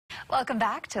Welcome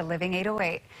back to Living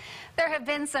 808. There have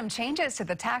been some changes to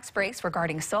the tax breaks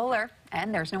regarding solar,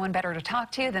 and there's no one better to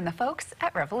talk to than the folks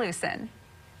at Revolution.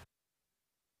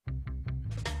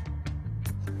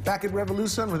 Back at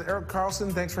Revolution with Eric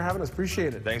Carlson. Thanks for having us.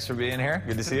 Appreciate it. Thanks for being here.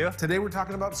 Good to see you. Today we're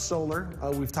talking about solar.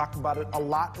 We've talked about it a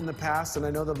lot in the past, and I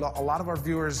know that a lot of our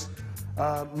viewers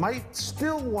might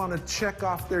still want to check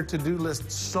off their to-do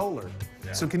list solar.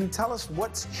 Yeah. So can you tell us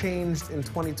what's changed in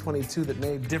 2022 that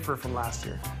may differ from last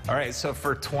year? All right, so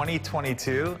for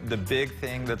 2022, the big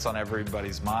thing that's on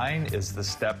everybody's mind is the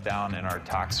step down in our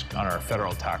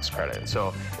federal tax credit.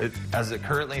 So as it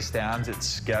currently stands, it's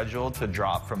scheduled to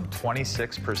drop from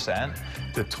 26%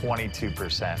 to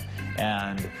 22%.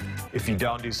 And if you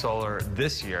don't do solar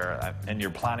this year and you're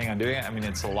planning on doing it, I mean,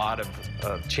 it's a lot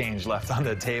of change left on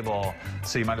the table,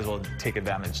 so you might as well take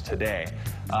advantage today.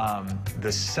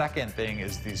 The second thing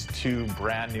is these two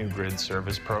brand new grid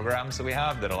service programs that we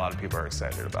have that a lot of people are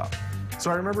excited about.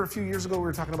 So I remember a few years ago we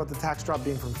were talking about the tax drop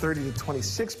being from 30 to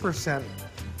 26%.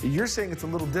 You're saying it's a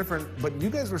little different, but you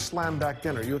guys were slammed back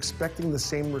then. Are you expecting the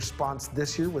same response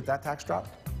this year with that tax drop?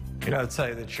 You know, to tell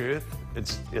you the truth,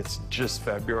 it's just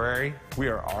February. We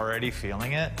are already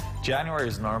feeling it. January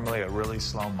is normally a really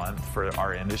slow month for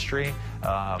our industry.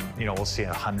 You know, we'll see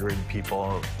 100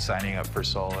 people signing up for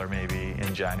solar maybe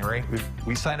in January.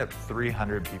 We signed up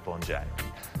 300 people in January.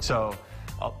 So,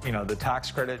 you know, the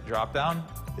tax credit drop down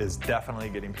is definitely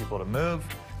getting people to move,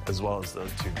 as well as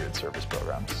those two grid service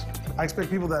programs. I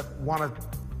expect people that want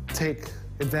to take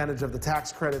advantage of the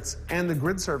tax credits and the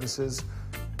grid services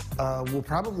will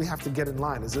probably have to get in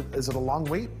line. Is it a long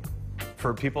wait?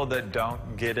 For people that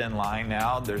don't get in line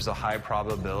now, there's a high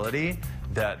probability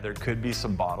that there could be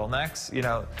some bottlenecks. You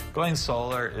know, going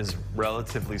solar is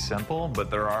relatively simple, but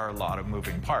there are a lot of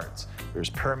moving parts. There's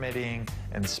permitting,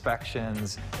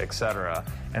 inspections, etc.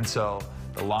 And so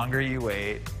the longer you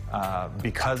wait,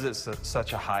 because it's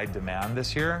such a high demand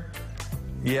this year,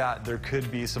 yeah, there could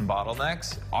be some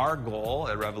bottlenecks. Our goal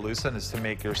at Revolution is to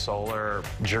make your solar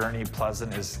journey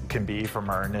pleasant as can be, from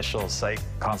our initial site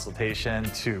consultation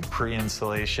to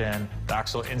pre-installation, the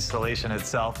actual installation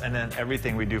itself, and then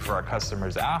everything we do for our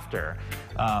customers after.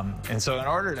 And so in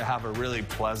order to have a really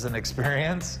pleasant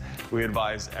experience, we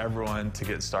advise everyone to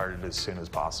get started as soon as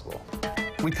possible.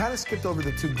 We kind of skipped over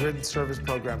the two grid service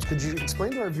programs. Could you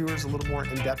explain to our viewers a little more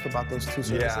in depth about those two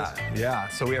services? Yeah.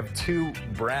 So we have two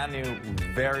brand new,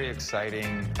 very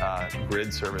exciting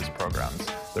grid service programs.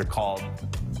 They're called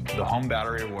the Home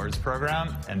Battery Rewards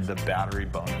Program and the Battery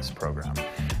Bonus Program.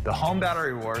 The Home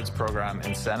Battery Rewards Program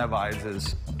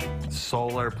incentivizes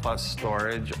solar plus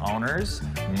storage owners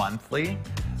monthly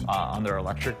on their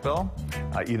electric bill,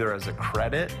 either as a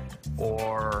credit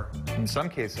or, in some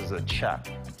cases, a check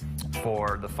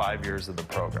for the 5 years of the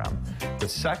program. The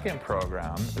second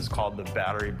program is called the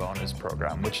Battery Bonus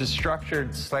Program, which is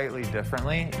structured slightly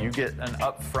differently. You get an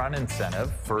upfront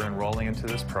incentive for enrolling into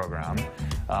this program,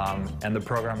 and the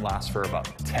program lasts for about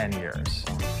 10 years.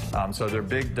 So there are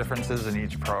big differences in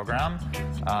each program.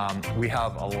 We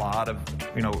have a lot of,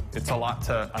 you know, it's a lot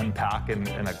to unpack in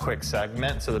a quick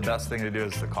segment, so the best thing to do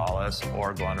is to call us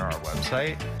or go onto our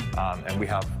website, and we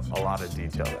have a lot of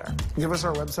detail there. Give us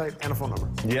our website and a phone number.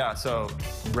 Yeah, so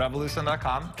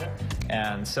revolution.com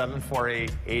and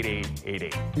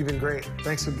 748-8888. You've been great.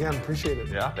 Thanks again. Appreciate it.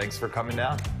 Yeah, thanks for coming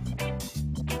down.